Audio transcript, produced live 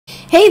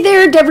Hey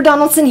there, Deborah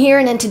Donaldson here,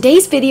 and in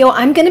today's video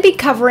I'm going to be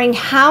covering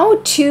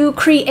how to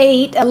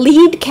create a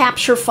lead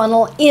capture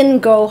funnel in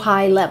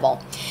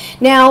GoHighLevel.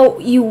 Now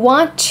you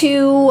want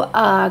to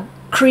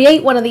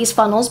create one of these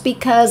funnels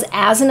because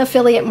as an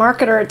affiliate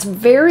marketer it's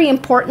very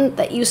important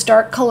that you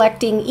start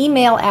collecting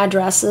email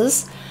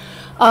addresses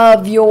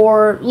of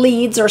your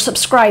leads or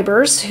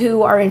subscribers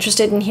who are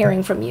interested in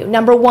hearing from you.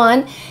 Number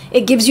one,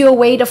 it gives you a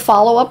way to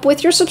follow up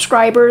with your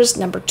subscribers.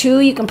 Number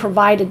two, you can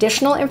provide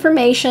additional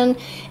information.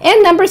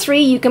 And number three,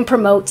 you can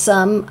promote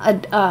some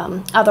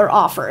other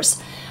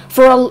offers.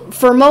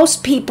 For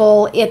most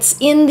people,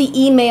 it's in the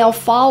email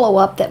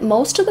follow-up that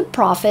most of the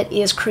profit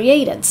is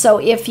created. So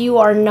if you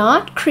are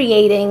not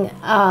creating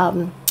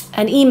an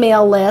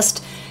email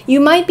list, you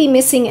might be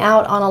missing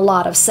out on a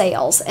lot of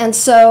sales. And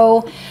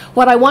so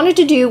what I wanted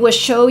to do was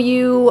show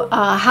you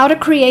how to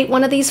create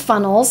one of these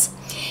funnels.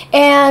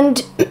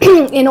 And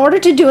in order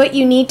to do it,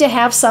 you need to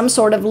have some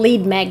sort of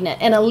lead magnet.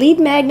 And a lead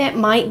magnet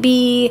might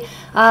be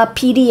a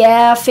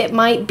PDF, it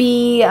might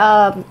be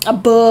a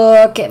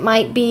book, it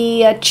might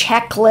be a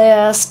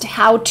checklist,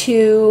 how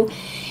to.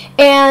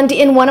 And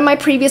in one of my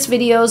previous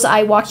videos,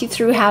 I walk you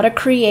through how to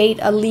create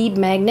a lead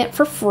magnet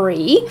for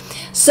free.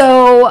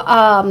 So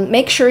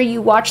make sure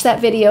you watch that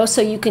video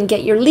so you can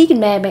get your lead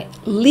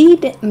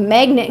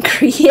magnet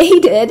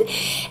created.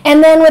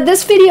 And then with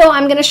this video,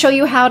 I'm going to show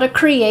you how to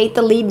create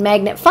the lead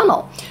magnet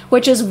funnel,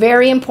 which is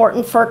very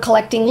important for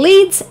collecting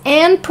leads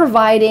and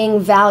providing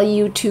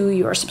value to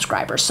your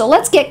subscribers. So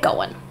let's get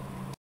going.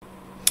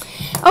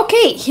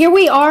 Okay, here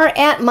we are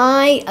at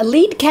my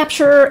lead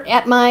capture,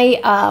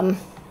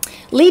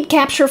 lead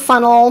capture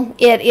funnel.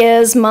 It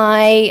is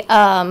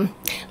my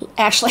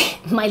actually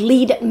my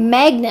lead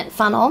magnet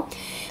funnel.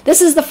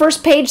 This is the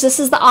first page. This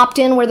is the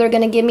opt-in where they're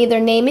going to give me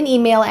their name and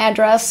email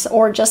address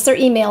or just their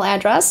email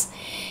address.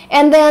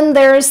 And then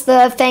there's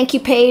the thank you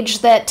page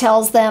that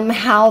tells them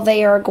how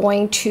they are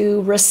going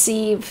to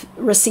receive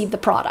the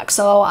product.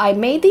 So I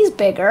made these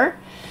bigger.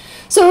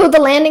 So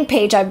the landing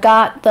page, I've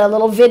got the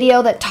little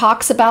video that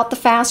talks about the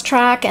fast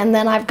track, and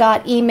then I've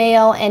got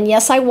email and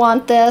yes, I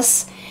want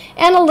this,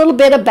 and a little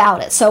bit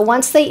about it. So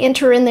once they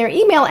enter in their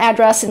email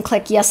address and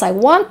click yes, I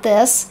want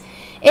this,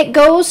 it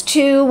goes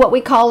to what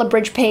we call a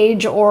bridge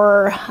page,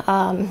 or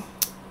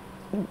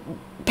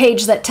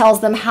page that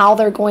tells them how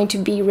they're going to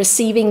be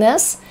receiving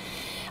this.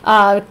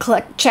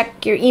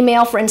 Check your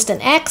email for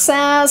instant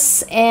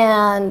access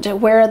and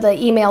where the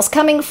email's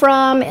coming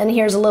from, and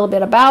here's a little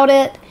bit about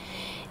it.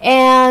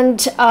 And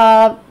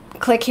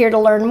click here to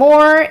learn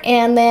more,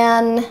 and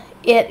then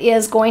it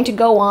is going to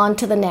go on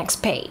to the next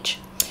page.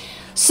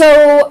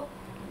 So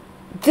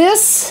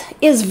this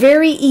is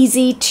very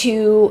easy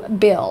to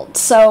build.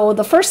 So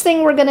the first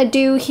thing we're going to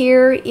do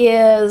here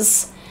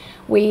is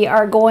we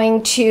are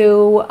going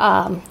to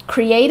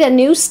create a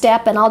new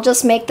step, and I'll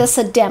just make this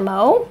a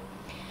demo.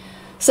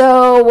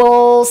 So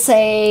we'll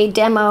say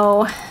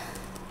demo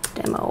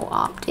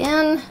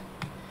opt-in,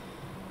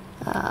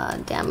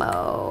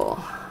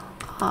 demo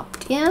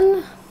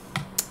opt-in,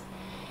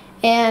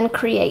 and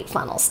create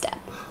funnel step.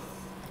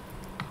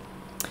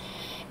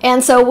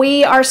 And so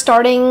we are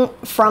starting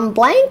from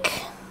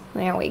blank.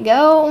 There we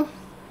go.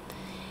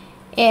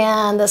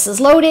 And this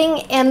is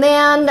loading. And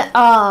then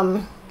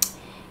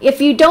if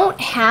you don't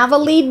have a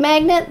lead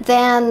magnet,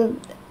 then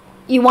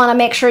you want to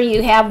make sure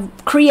you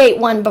create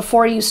one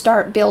before you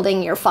start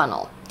building your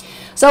funnel.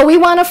 So we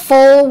want a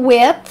full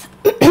width,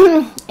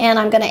 and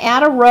I'm going to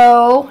add a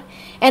row.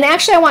 And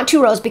actually I want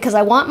two rows because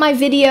I want my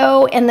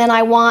video and then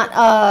I want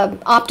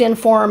opt-in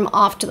form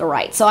off to the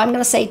right. So I'm going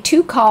to say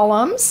 2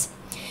 columns.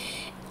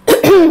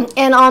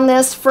 And on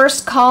this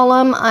first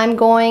column, I'm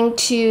going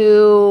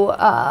to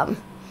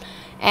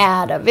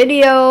add a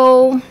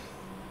video,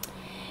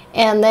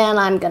 and then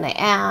I'm going to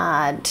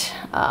add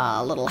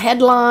a little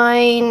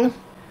headline,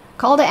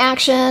 call to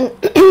action,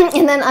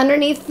 and then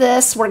underneath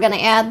this, we're going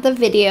to add the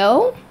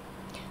video.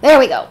 There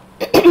we go.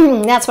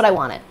 That's what I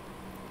wanted.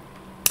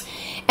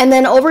 And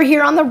then over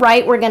here on the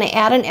right, we're going to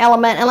add an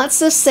element, and let's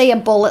just say a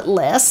bullet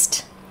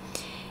list.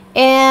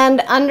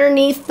 And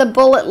underneath the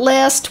bullet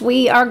list,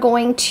 we are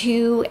going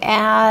to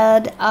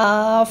add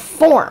a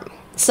form.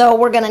 So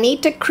we're going to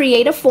need to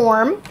create a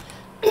form,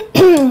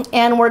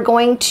 and we're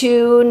going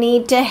to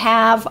need to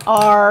have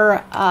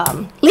our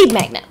lead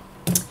magnet.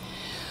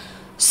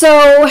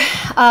 So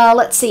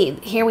let's see,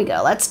 here we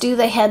go. Let's do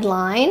the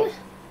headline.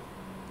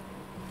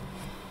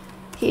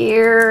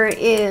 Here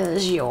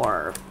is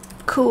your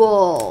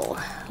cool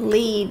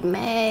lead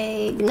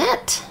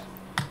magnet.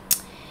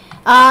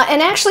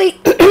 And actually,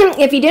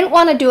 if you didn't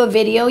want to do a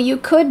video, you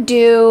could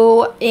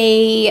do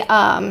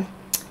a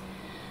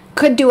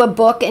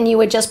book, and you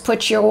would just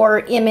put your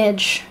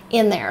image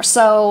in there.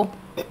 So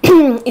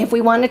if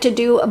we wanted to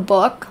do a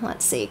book,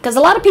 let's see, because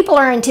a lot of people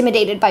are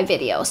intimidated by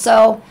video.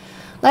 So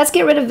let's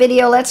get rid of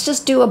video. Let's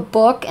just do a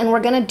book, and we're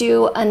going to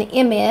do an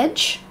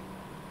image.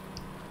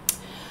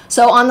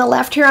 So on the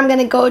left here, I'm going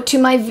to go to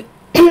my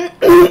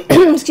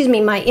excuse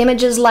me, my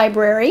images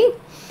library.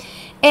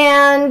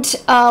 And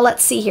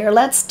let's see here.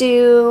 Let's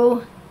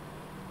do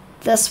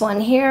this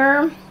one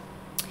here.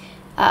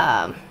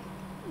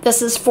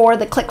 this is for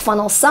the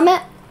ClickFunnels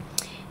Summit.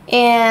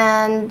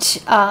 And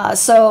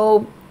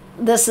so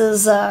this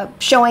is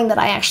showing that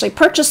I actually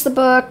purchased the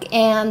book,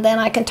 and then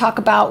I can talk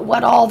about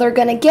what all they're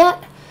going to get.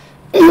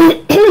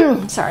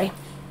 Sorry.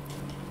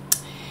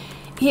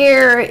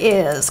 Here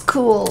is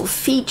cool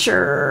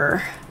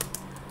feature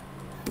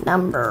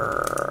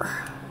number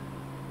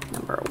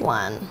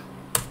 1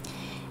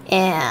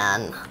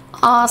 and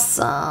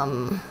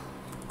awesome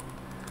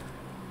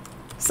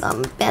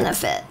some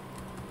benefit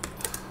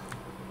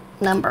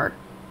number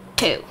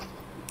 2.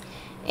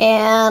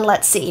 And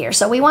let's see here.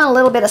 So we want a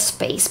little bit of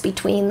space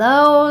between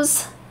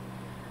those.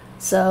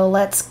 So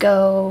let's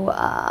go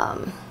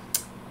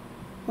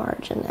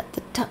margin at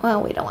the top.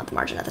 Well, we don't want the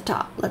margin at the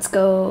top. Let's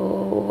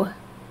go,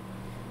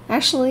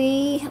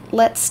 actually,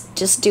 let's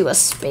just do a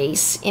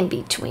space in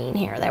between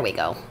here. There we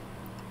go.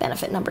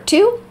 Benefit number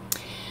 2.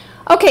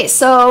 Okay,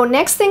 so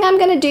next thing I'm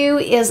going to do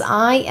is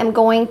I am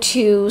going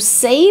to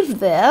save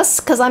this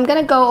because I'm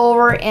going to go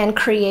over and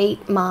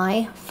create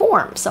my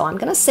form. So I'm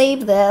going to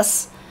save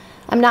this.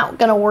 I'm not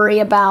going to worry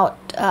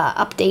about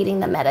updating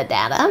the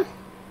metadata.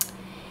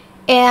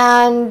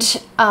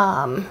 And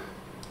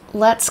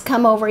let's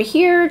come over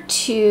here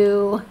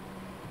to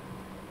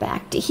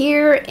back to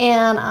here,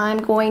 and I'm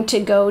going to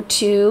go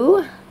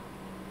to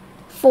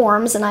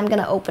Forms, and I'm going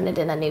to open it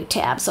in a new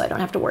tab so I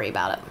don't have to worry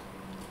about it.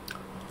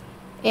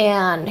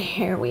 And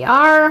here we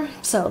are.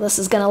 So this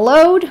is going to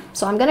load.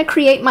 So I'm going to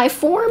create my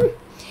form.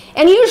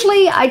 And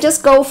usually I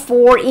just go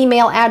for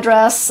email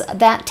address.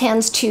 That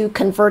tends to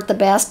convert the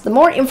best. The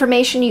more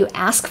information you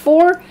ask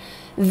for,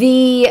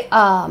 the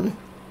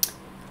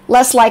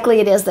less likely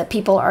it is that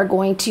people are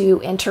going to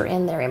enter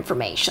in their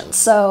information.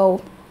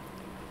 So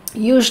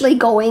usually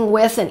going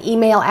with an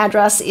email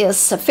address is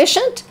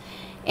sufficient,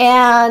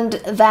 and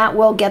that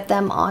will get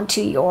them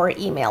onto your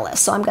email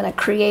list. So I'm going to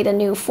create a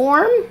new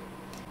form.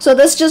 So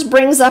this just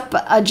brings up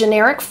a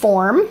generic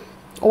form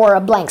or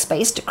a blank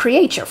space to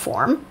create your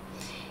form.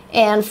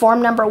 And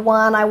form number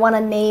 1, I want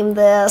to name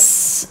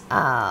this,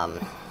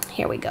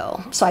 here we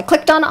go. So I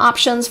clicked on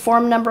options.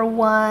 Form number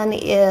 1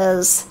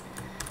 is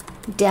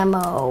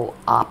demo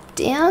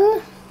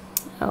opt-in.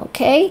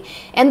 Okay,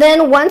 and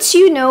then once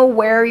you know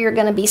where you're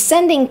going to be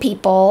sending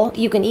people,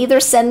 you can either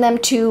send them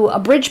to a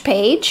bridge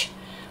page,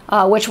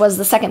 which was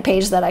the second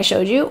page that I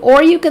showed you,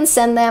 or you can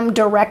send them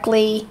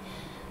directly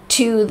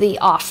to the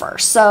offer.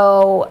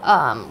 So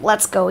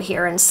let's go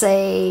here and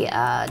say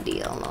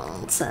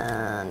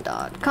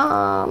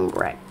dealnonsen.com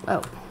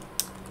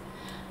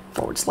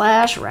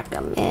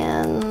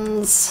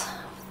 /recommends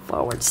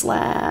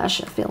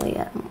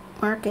 /affiliate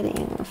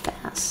marketing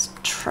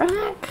fast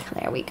track.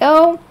 There we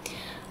go.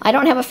 I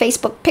don't have a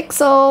Facebook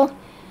pixel.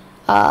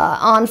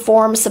 On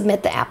form,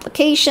 submit the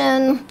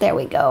application. There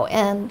we go.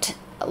 And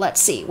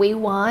let's see, we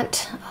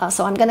want,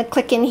 so I'm going to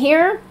click in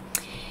here.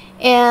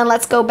 And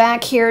let's go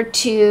back here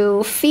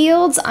to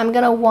fields. I'm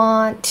going to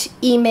want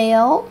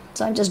email.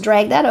 So I just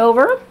drag that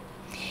over.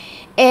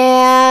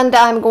 And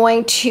I'm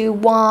going to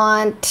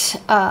want,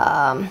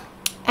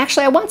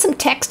 actually I want some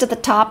text at the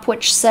top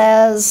which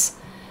says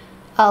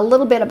a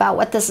little bit about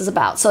what this is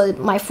about so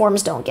my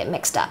forms don't get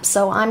mixed up.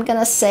 So I'm going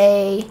to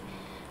say,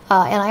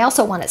 and I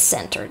also want it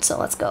centered. So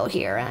let's go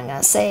here. I'm going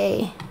to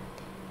say,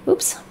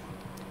 oops.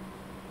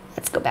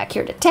 Let's go back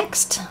here to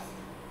text.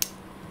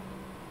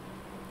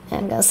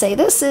 I'm going to say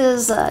this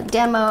is a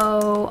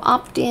demo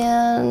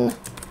opt-in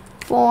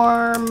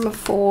form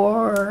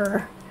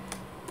for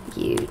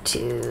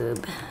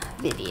YouTube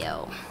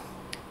video.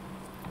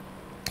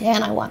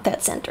 And I want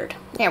that centered.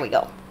 There we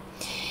go.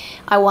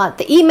 I want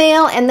the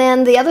email, and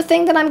then the other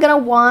thing that I'm going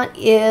to want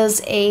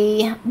is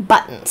a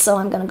button. So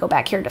I'm going to go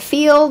back here to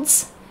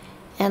fields,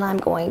 and I'm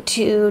going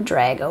to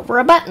drag over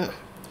a button.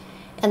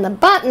 And the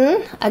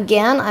button,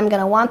 again, I'm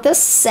going to want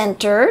this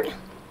centered.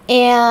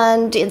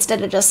 And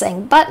instead of just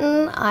saying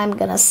button, I'm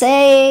going to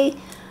say,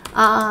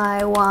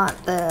 I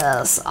want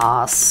this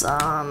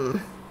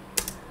awesome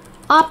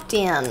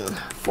opt-in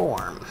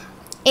form.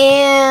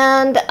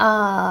 And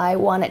I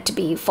want it to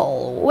be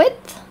full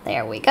width.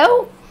 There we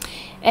go.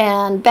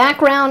 And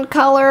background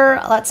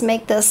color, let's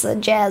make this a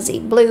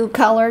jazzy blue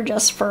color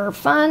just for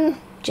fun.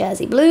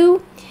 Jazzy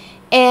blue.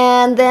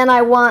 And then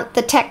I want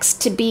the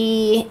text to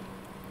be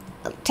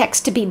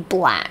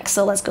black.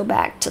 So let's go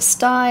back to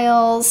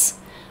styles.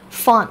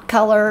 Font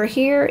color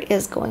here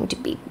is going to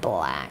be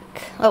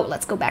black. Oh,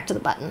 let's go back to the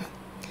button.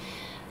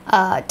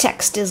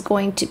 Text is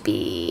going to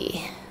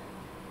be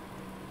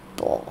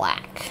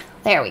black.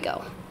 There we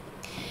go.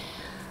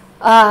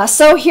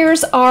 So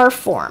here's our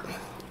form.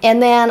 And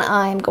then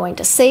I'm going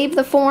to save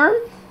the form.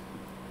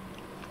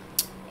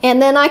 And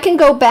then I can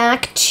go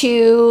back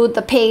to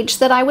the page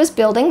that I was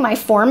building, my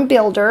form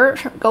builder,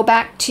 go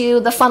back to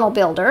the funnel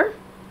builder.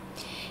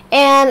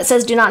 And it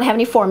says do not have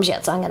any forms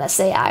yet. So I'm going to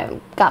say I've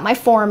got my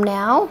form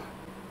now.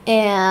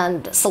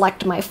 And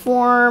select my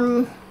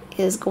form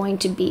is going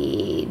to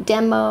be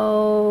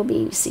demo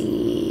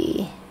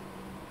BBC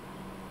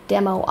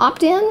demo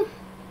opt-in.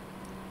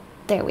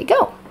 There we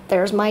go.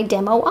 There's my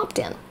demo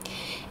opt-in.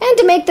 And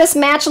to make this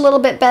match a little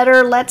bit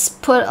better, let's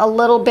put a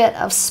little bit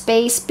of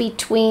space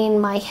between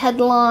my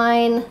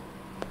headline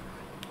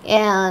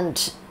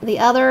and the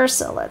other.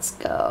 So let's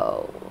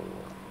go,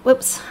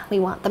 whoops, we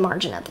want the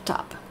margin at the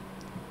top.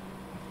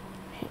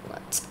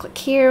 Let's click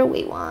here,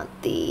 we want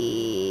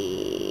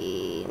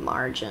the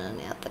margin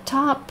at the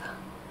top.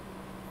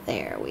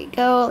 There we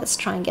go. Let's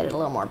try and get it a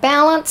little more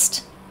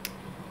balanced.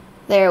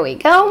 There we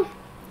go.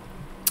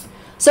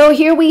 So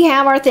here we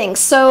have our things.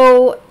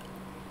 So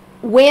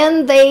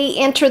when they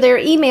enter their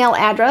email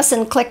address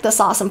and click this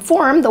awesome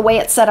form, the way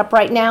it's set up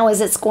right now is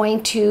it's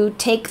going to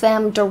take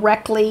them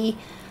directly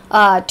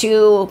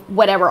to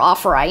whatever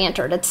offer I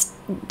entered. It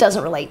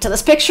doesn't relate to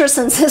this picture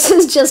since this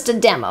is just a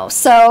demo.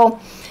 So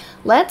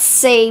let's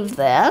save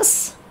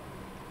this.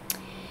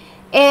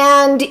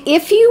 And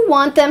if you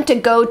want them to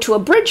go to a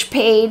bridge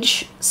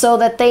page so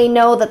that they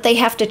know that they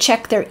have to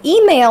check their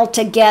email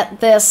to get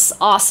this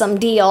awesome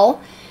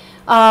deal,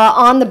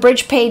 on the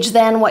bridge page,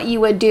 then what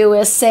you would do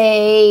is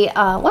say,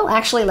 well,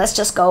 actually, let's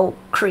just go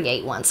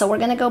create one. So we're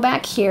going to go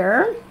back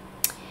here.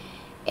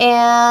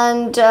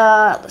 And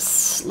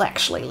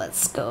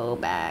let's go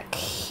back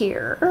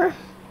here.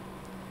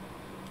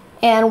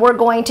 And we're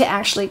going to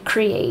actually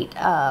create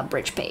a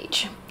bridge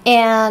page.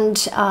 And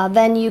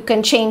then you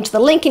can change the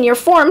link in your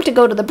form to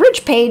go to the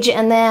bridge page,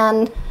 and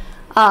then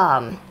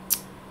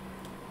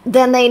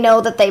they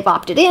know that they've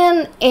opted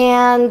in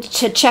and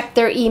to check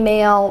their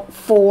email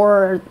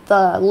for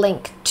the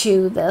link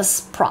to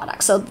this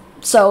product.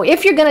 So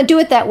if you're going to do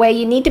it that way,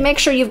 you need to make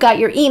sure you've got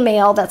your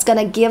email that's going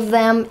to give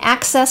them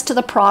access to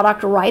the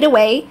product right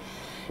away,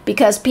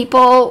 because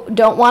people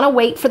don't want to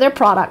wait for their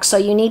product. So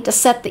you need to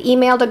set the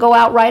email to go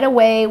out right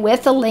away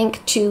with a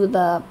link to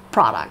the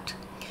product.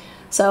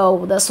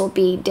 So this will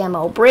be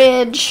demo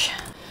bridge.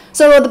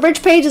 So the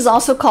bridge page is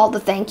also called the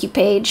thank you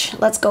page.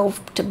 Let's go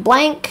to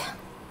blank.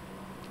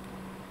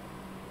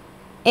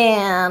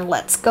 And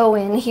let's go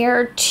in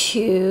here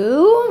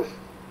to,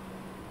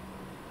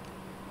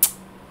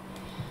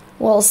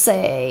 we'll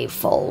say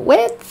full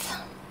width,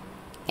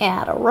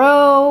 add a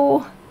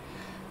row.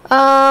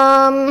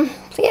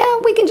 Yeah,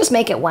 we can just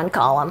make it one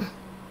column.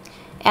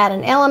 Add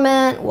an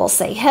element, we'll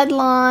say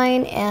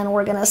headline, and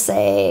we're gonna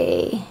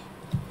say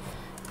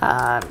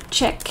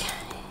check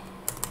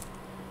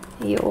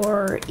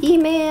your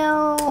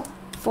email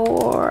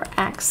for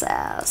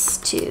access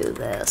to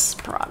this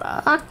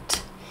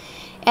product.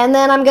 And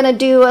then I'm going to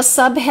do a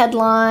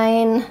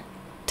subheadline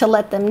to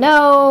let them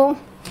know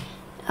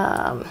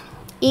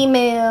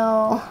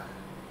email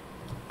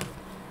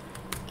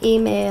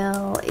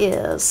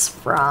is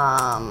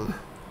from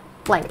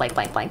blank, blank,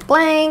 blank, blank,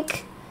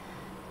 blank.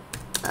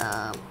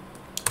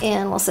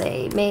 And we'll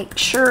say make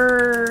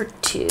sure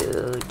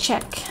to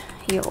check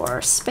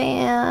your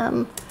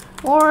spam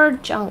or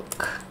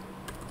junk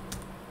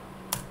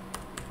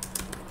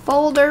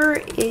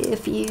folder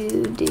if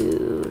you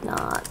do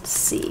not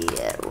see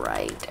it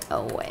right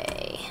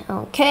away.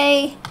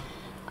 Okay.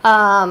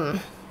 And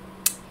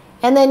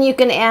then you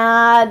can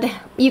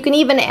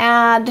even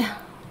add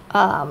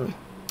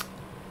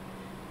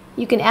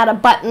a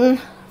button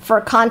for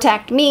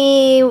contact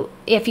me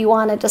if you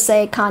wanted to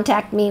say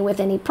contact me with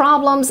any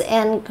problems,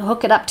 and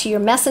hook it up to your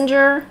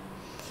messenger.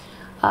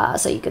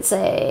 So you could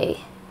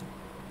say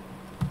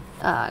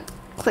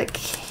click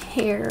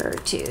here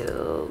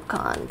to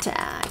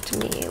contact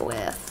me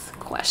with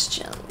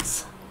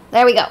questions.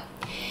 There we go.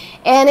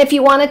 And if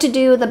you wanted to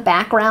do the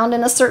background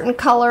in a certain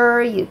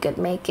color, you could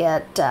make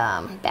it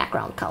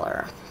background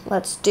color.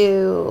 Let's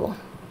do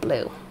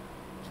blue.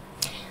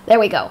 There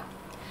we go.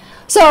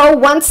 So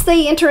once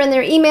they enter in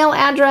their email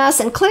address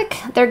and click,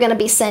 they're going to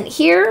be sent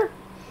here.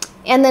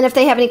 And then if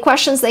they have any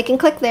questions, they can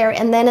click there.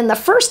 And then in the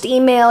first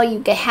email,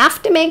 you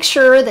have to make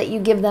sure that you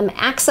give them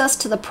access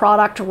to the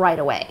product right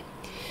away.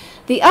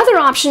 The other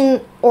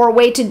option or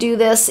way to do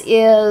this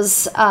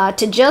is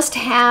to just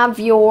have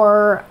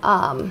your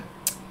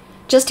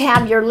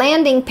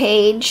landing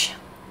page.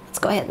 Let's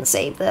go ahead and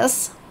save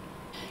this.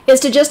 Is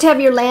to just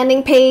have your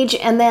landing page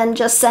and then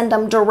just send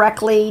them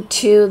directly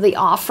to the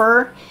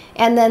offer,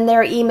 and then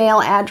their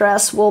email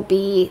address will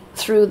be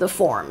through the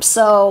form.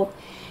 So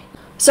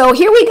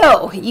here we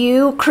go.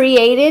 You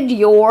created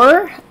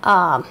your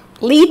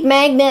lead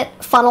magnet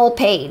funnel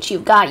page.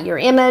 You've got your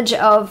image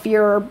of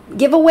your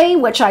giveaway,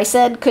 which I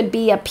said could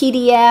be a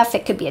PDF,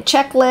 it could be a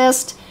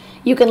checklist.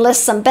 You can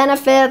list some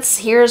benefits.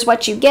 Here's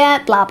what you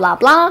get, blah, blah,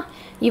 blah.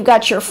 You've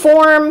got your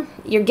form,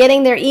 you're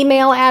getting their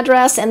email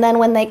address, and then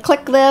when they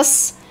click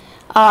this,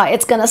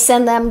 it's going to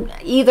send them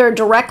either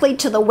directly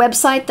to the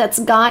website that's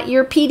got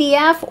your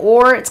PDF,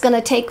 or it's going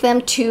to take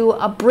them to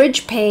a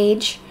bridge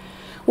page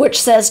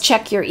which says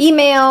check your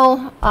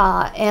email,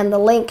 and the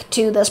link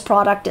to this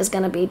product is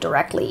going to be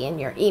directly in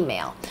your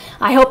email.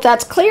 I hope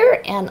that's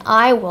clear, and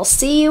I will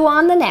see you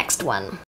on the next one.